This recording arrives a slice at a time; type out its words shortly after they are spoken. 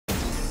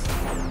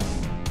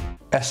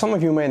As some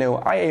of you may know,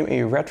 I am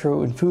a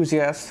retro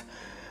enthusiast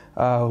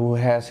who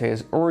has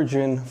his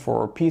origin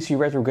for PC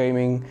retro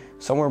gaming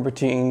somewhere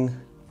between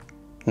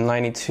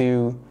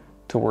 92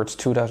 towards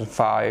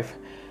 2005,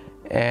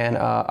 and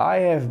I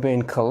have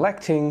been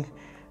collecting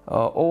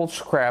old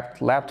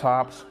scrapped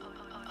laptops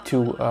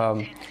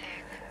to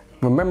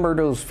remember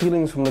those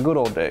feelings from the good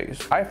old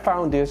days. I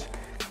found this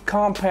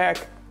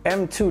Compaq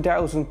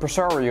M2000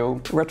 Presario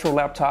retro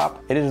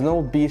laptop. It is an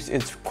old beast,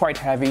 it's quite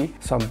heavy.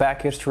 Some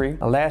back history.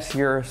 Last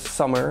year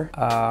summer,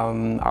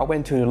 I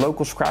went to the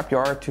local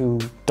scrapyard to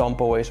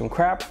dump away some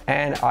crap,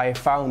 and I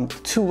found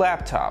two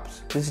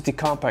laptops. This is the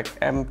Compaq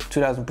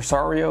M2000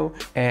 Presario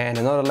and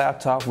another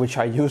laptop which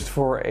I used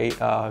for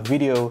a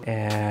video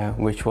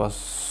which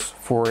was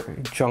for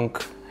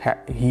junk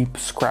heap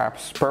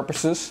scraps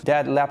purposes.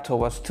 That laptop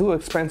was too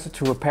expensive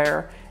to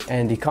repair,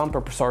 and the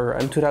Compaq Presario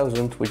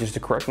M2000, which is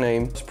the correct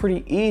name, is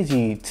pretty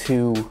easy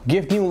to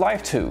give new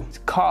life to. The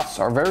costs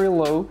are very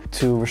low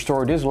to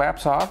restore this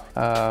laptop,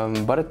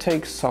 but it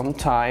takes some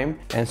time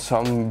and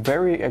some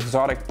very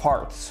exotic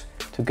parts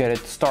to get it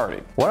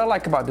started. What I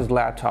like about this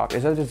laptop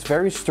is that it's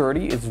very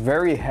sturdy, it's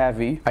very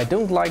heavy. I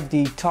don't like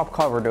the top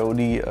cover though,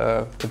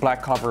 the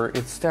black cover.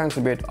 It stands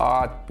a bit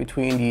odd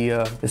between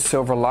the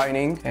silver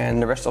lining and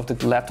the rest of the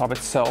laptop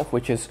itself,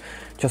 which is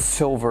just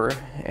silver,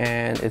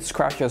 and it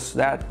scratches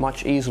that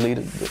much easily,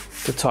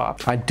 the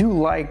top. I do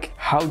like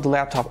how the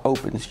laptop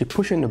opens. You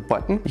push in the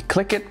button, you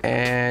click it,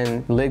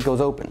 and the lid goes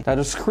open. Now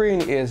the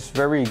screen is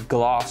very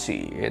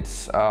glossy.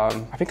 It's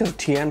I think it's a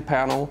TN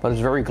panel, but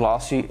it's very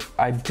glossy.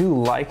 I do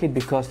like it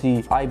because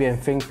the IBM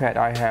ThinkPad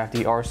I have,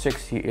 the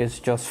R60, is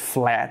just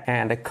flat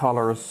and the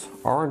colors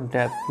aren't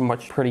that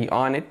much pretty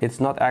on it. It's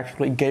not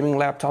actually a gaming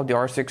laptop, the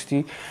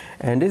R60,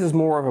 and this is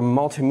more of a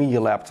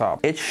multimedia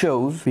laptop. It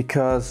shows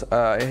because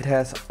it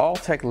has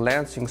Altec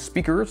Lansing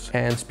speakers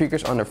and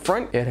speakers on the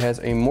front. It has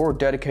a more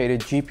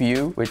dedicated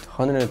GPU with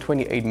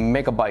 128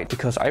 megabytes,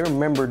 because I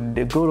remember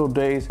the good old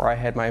days where I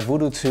had my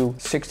Voodoo 2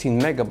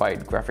 16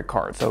 megabyte graphic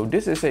card. So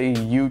this is a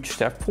huge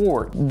step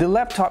forward. The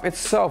laptop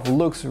itself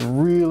looks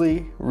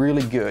really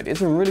good.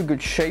 It's in really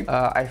good shape.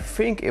 I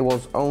think it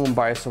was owned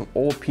by some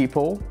old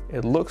people.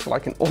 It looks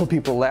like an old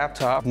people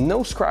laptop.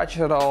 No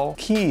scratches at all.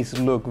 Keys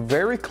look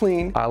very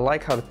clean. I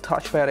like how the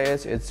touchpad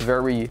is. It's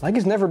very, like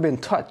it's never been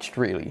touched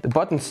really. The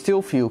buttons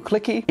still feel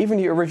clicky. Even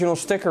the original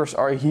stickers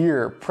are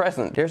here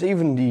present. There's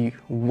even the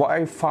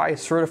Wi-Fi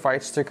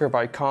certified sticker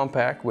by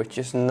Compaq, which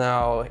is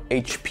now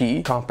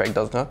HP. Compaq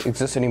does not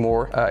exist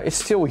anymore. It's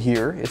still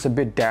here. It's a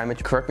bit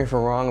damaged. Correct me if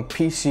I'm wrong.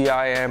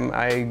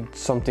 PCIe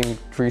something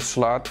 3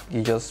 slot.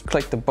 You just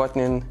click the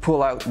button in,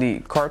 pull out the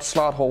card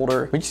slot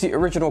holder, which is the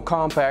original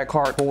Compaq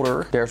card holder.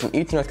 There's an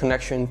Ethernet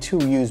connection, 2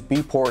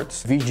 USB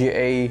ports,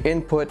 VGA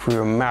input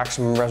for a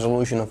maximum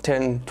resolution of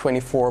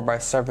 1024 by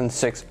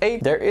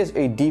 768. There is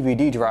a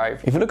DVD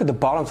drive. If you look at the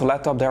bottom of the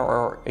laptop, there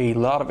are a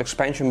lot of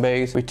expansion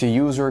bays which the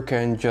user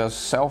can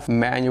just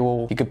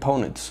self-manual the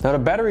components. Now the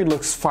battery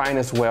looks fine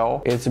as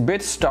well. It's a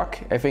bit stuck.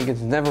 I think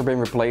it's never been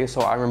replaced,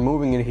 so I'm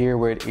removing it here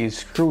with a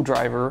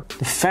screwdriver.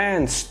 The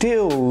fan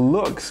still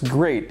looks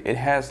great. It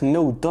has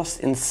no dust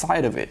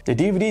inside of it. The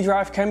DVD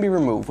drive can be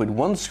removed with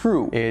 1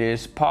 screw. It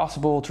is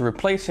possible to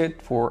replace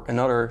it for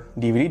another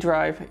DVD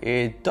drive.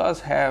 It does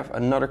have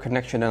another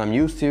connection that I'm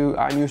used to.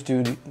 I'm used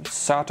to the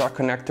SATA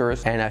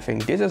connectors, and I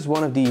think this is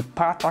one of the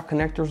PATA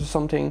connectors or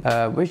something,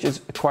 which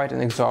is quite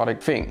an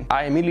exotic thing.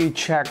 I immediately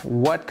checked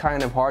what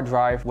kind of hard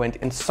drive went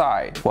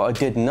inside. Well, it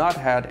did not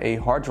have a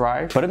hard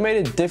drive, but it made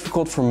it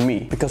difficult for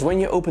me, because when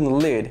you open the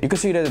lid, you can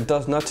see that it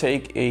does not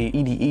take a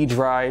EDE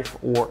drive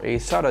or a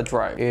SATA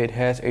drive. It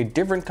has a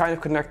different kind of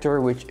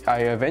connector, which I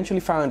eventually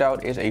found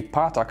out is a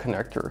PATA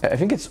connector. I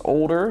think it's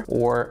older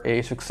or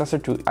a successor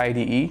to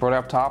IDE for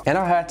laptop, and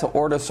I had to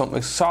order some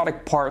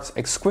exotic parts,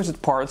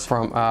 exquisite parts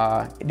from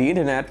the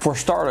internet. For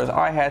starters,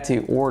 I had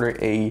to order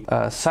a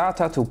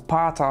SATA to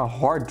PATA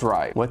hard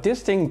drive. What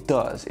this thing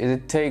does is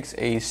it takes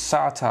a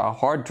SATA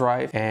hard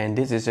drive, and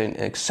this is an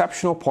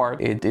exceptional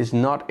part. It is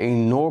not a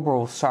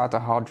normal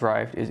SATA hard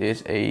drive. It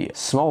is a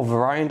small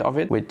variant of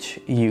it, which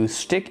you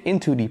stick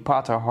into the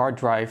PATA hard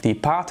drive. The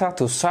PATA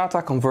to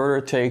SATA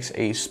converter takes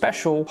a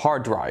special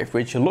hard drive,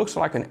 which looks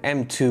like an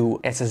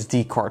M2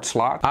 SSD card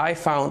slot. I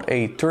found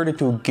a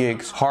 32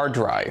 gigs hard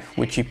drive,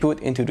 which you put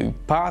into the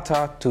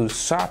PATA to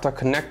SATA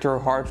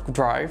connector hard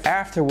drive.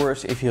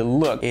 Afterwards, if you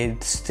look,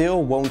 it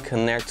still won't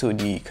connect to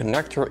the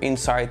connector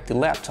inside the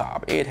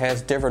laptop. It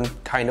has different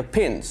kind of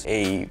pins.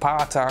 A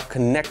PATA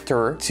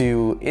connector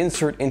to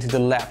insert into the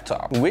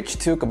laptop, which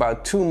took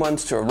about 2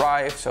 months to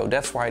arrive, so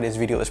that's why this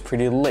video is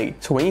pretty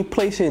late. So when you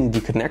place in the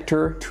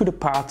connector to the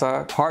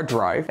PATA hard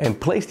drive and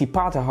place the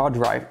PATA hard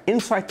drive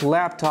inside the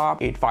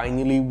laptop, it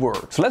finally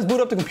works. So let's boot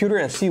up the computer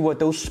and see what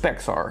those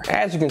specs are.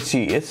 As you can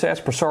see, it says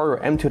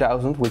Presario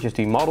M2000, which is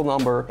the model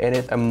number, and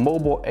it's a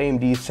mobile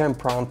AMD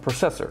Sempron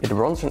processor. It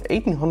runs an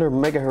 1800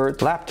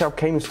 MHz laptop,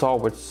 came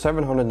installed with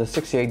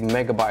 768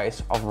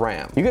 megabytes of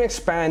RAM. You can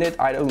expand it,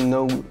 I don't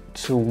know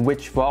to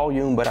which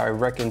volume, but I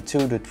reckon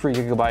 2 to 3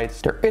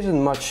 gigabytes. There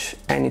isn't much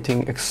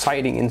anything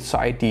exciting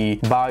inside the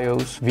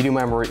BIOS. Video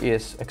memory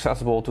is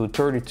accessible to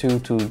 32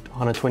 to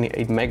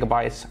 128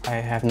 megabytes. I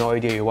have no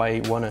idea why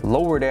you want to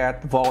lower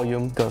that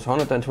volume, because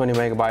 120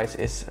 megabytes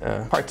is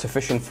quite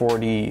sufficient for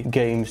the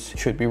games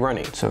should be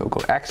running. So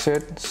go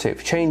exit,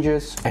 save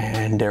changes,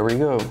 and there we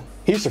go.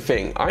 Here's the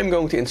thing, I'm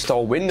going to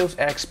install Windows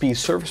XP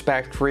Service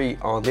Pack 3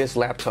 on this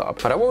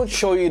laptop, but I won't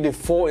show you the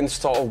full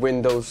install of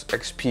Windows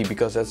XP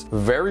because that's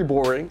very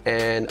boring,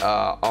 and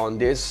on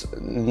this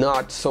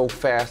not so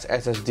fast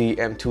SSD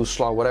M2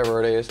 slot,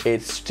 whatever it is,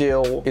 it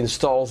still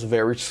installs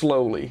very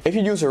slowly. If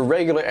you use a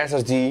regular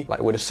SSD,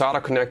 like with a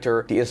SATA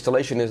connector, the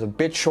installation is a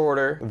bit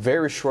shorter,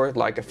 very short,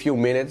 like a few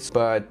minutes,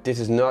 but this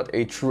is not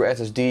a true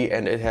SSD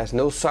and it has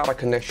no SATA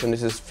connection.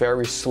 This is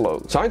very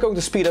slow. So I'm going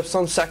to speed up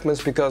some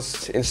segments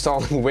because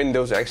installing Windows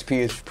XP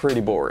is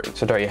pretty boring.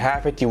 So there you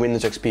have it, the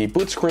Windows XP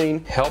boot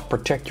screen. Help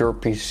protect your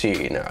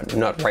PC. Now,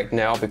 not right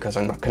now because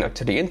I'm not connected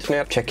to the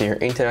internet. Checking your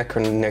internet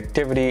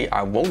connectivity.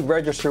 I won't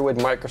register with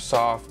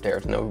Microsoft.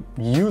 There's no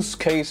use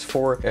case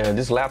for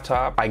this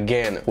laptop.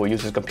 Again, we'll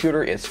use this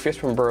computer. It's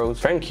Fishman Bros.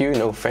 Thank you,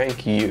 no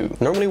thank you.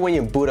 Normally when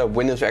you boot up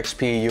Windows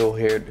XP, you'll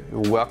hear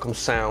the welcome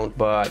sound,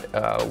 but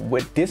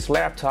with this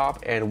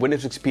laptop and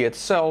Windows XP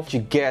itself, what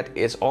you get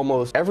is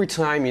almost every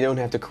time you don't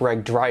have the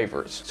correct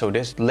drivers. So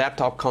this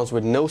laptop comes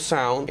with no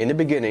sound in the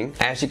beginning.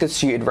 As you can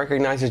see, it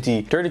recognizes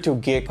the 32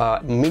 gig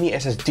mini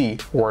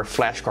SSD or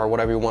flash card,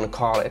 whatever you want to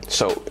call it.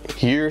 So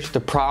here's the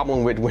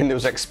problem with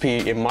Windows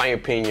XP, in my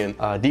opinion,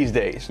 these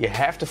days. You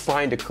have to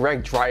find the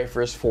correct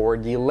drivers for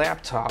the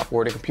laptop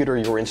or the computer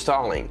you're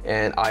installing.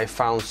 And I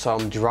found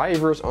some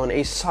drivers on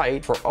a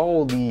site for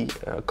all the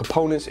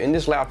components in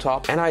this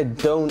laptop, and I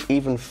don't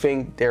even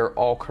think they're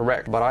all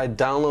correct. But I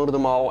downloaded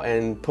them all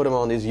and put them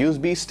on this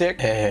USB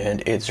stick,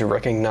 and it's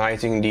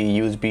recognizing the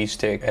USB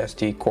stick as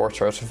the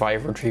Corsair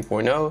Survivor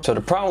 3.0. So the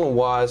problem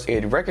was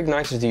it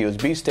recognizes the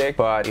USB stick,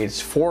 but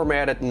it's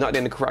formatted not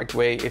in the correct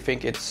way. I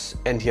think it's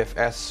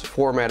NTFS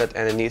formatted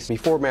and it needs to be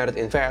formatted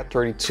in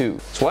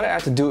FAT32. So what I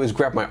had to do is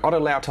grab my other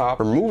laptop,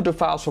 remove the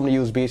files from the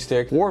USB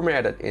stick,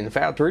 format it in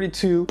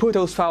FAT32, put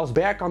those files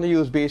back on the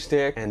USB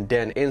stick, and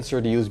then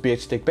insert the USB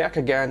stick back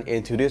again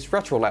into this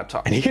retro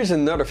laptop. And here's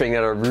another thing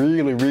that I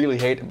really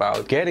hate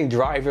about getting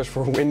drivers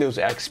for Windows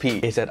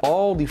XP is that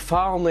all the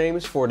file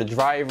names for the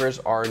drivers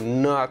are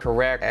not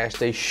correct as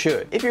they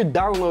should. If you're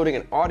downloading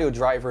an audio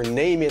driver,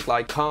 name it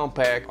like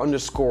Compaq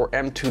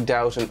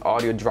M2000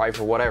 audio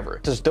driver,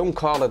 whatever. Just don't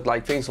call it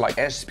like things like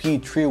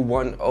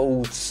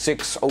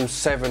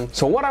SP3100607.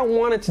 So what I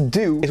wanted to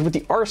do is with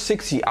the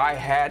R60 I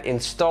had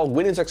installed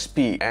Windows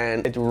XP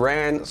and it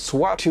ran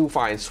SWAT 2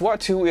 fine. SWAT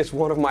 2 is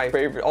one of my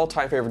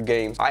all-time favorite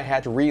games. I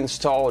had to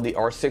reinstall the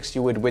R60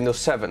 with Windows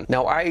 7.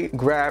 Now I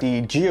grabbed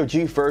the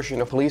GOG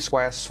version of Police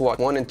Squad SWAT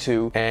 1 and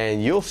 2,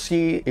 and you'll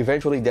see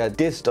eventually that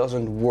this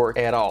doesn't work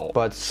at all.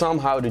 But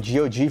somehow the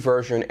GOG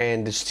version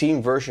and the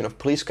Steam version of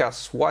Police Squad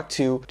SWAT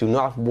 2 do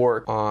not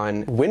work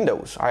on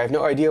Windows. I have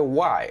no idea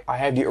why. I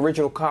have the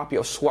original copy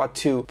of SWAT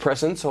 2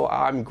 present, so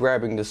I'm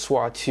grabbing the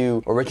SWAT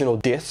 2 original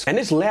disc. And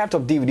this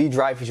laptop DVD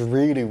drive is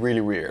really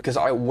weird, because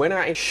when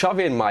I shove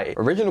in my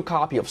original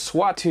copy of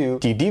SWAT 2,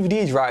 the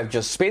DVD drive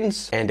just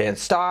spins and then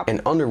stops,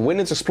 and under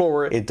Windows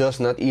Explorer it does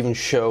not even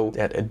show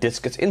that a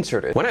disc is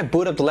inserted. When I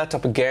boot up the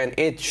laptop again,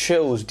 it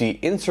shows the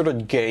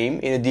inserted game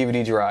in the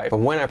DVD drive, but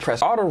when I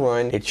press auto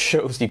run, it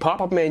shows the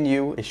pop-up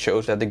menu, it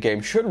shows that the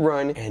game should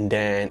run, and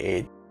then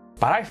it...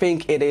 But I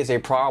think it is a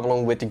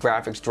problem with the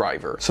graphics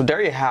driver. So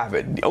there you have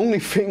it. The only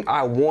thing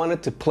I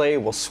wanted to play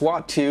was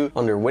SWAT 2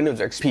 under Windows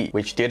XP,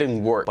 which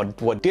didn't work.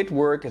 But what did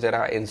work is that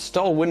I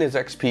installed Windows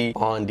XP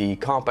on the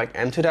Compaq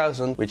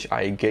M2000, which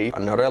I gave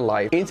another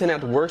life.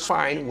 Internet works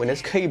fine when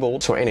it's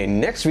cabled. So in a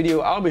next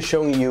video, I'll be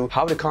showing you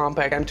how the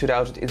Compaq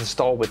M2000 is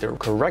installed with the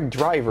correct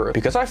driver,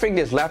 because I think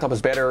this laptop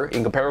is better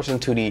in comparison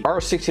to the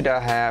R60 that I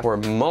have for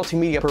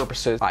multimedia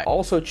purposes. I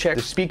also checked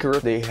the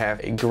speakers. They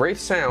have a great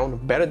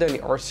sound, better than the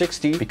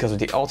R60 because of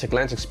the Ultic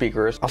Lansing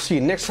speakers. I'll see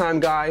you next time,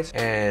 guys,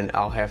 and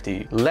I'll have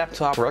the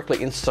laptop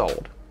correctly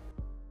installed.